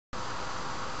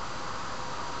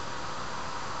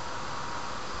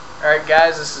Alright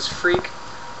guys, this is Freak.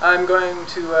 I'm going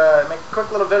to make a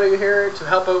quick little video here to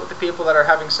help out the people that are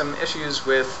having some issues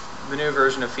with the new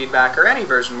version of FeedBack, or any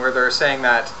version where they're saying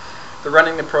that they're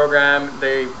running the program,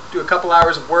 they do a couple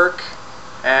hours of work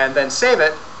and then save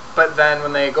it, but then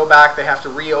when they go back they have to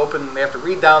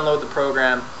re-download the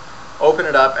program, open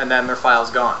it up, and then their file's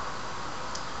gone.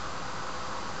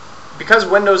 Because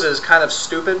Windows is kind of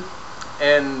stupid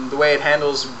in the way it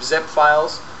handles zip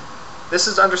files, this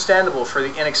is understandable for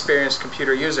the inexperienced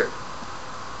computer user.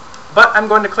 But I'm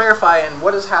going to clarify in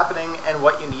what is happening and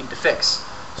what you need to fix.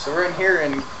 So we're in here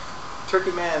in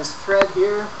Turkey Man's thread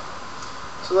here.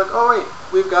 So look, oh wait,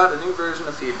 we've got a new version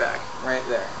of FeedBack right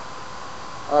there.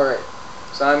 Alright,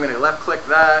 so I'm going to left click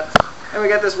that, and we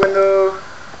got this window.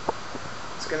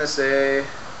 It's going to say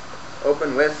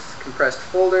open with compressed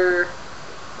folder.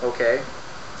 Okay,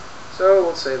 so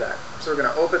we'll say that. So we're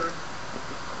going to open.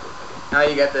 Now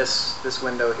you get this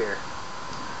window here.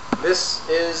 This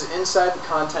is inside the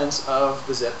contents of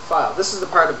the zip file. This is the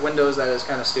part of Windows that is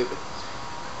kind of stupid.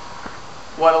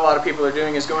 What a lot of people are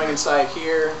doing is going inside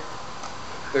here.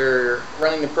 They're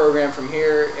running the program from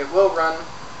here. It will run,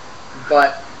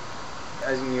 but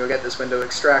as you'll get this window,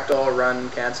 extract all, run,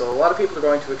 cancel. A lot of people are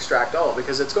going to extract all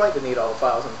because it's going to need all the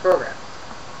files in the program.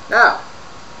 Now,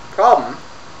 problem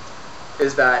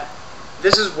is that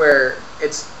this is where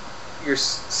you're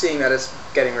seeing that it's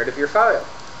getting rid of your file,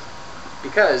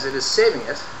 because it is saving it.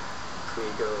 If we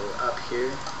go up here,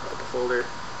 go to folder,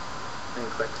 and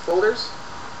click folders,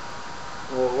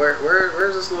 well,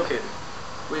 where's this located?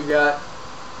 We've got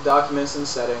documents and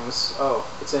settings. Oh,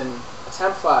 it's in a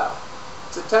temp file.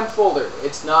 It's a temp folder.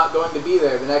 It's not going to be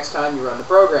there the next time you run the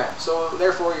program, so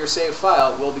therefore your saved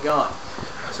file will be gone.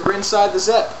 So we're inside the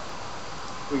zip.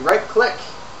 We right click,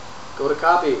 go to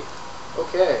copy.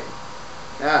 Okay,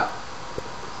 now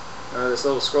this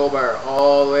little scroll bar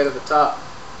all the way to the top,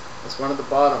 this one at the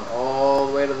bottom all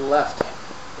the way to the left,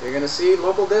 you're going to see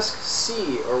local disk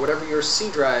C, or whatever your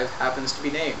C drive happens to be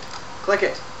named. Click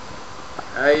it.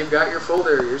 Now you've got your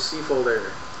folder, your C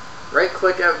folder. Right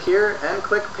click out here and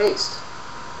click paste.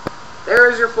 There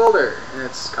is your folder, and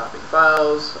it's copying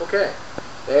files. Okay,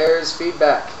 there's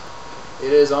FeedBack.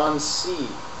 It is on C.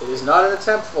 It is not in a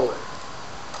temp folder.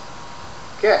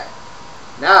 Okay,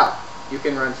 now you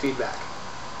can run FeedBack.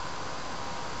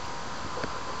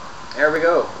 There we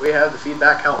go. We have the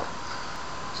FeedBack help.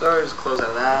 So just close out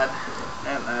of that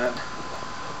and that.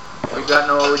 We've got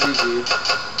no OGG,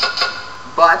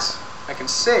 but I can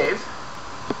save.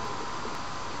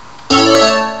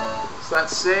 So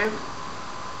that's saved,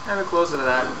 and we close out of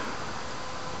that.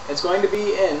 It's going to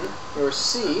be in your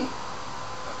C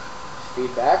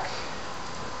FeedBack.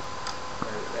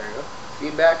 There you go.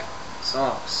 FeedBack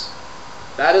songs.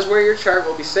 That is where your chart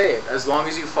will be saved, as long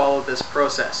as you follow this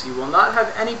process. You will not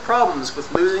have any problems with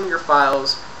losing your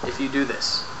files if you do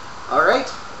this.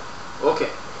 Alright? Okay.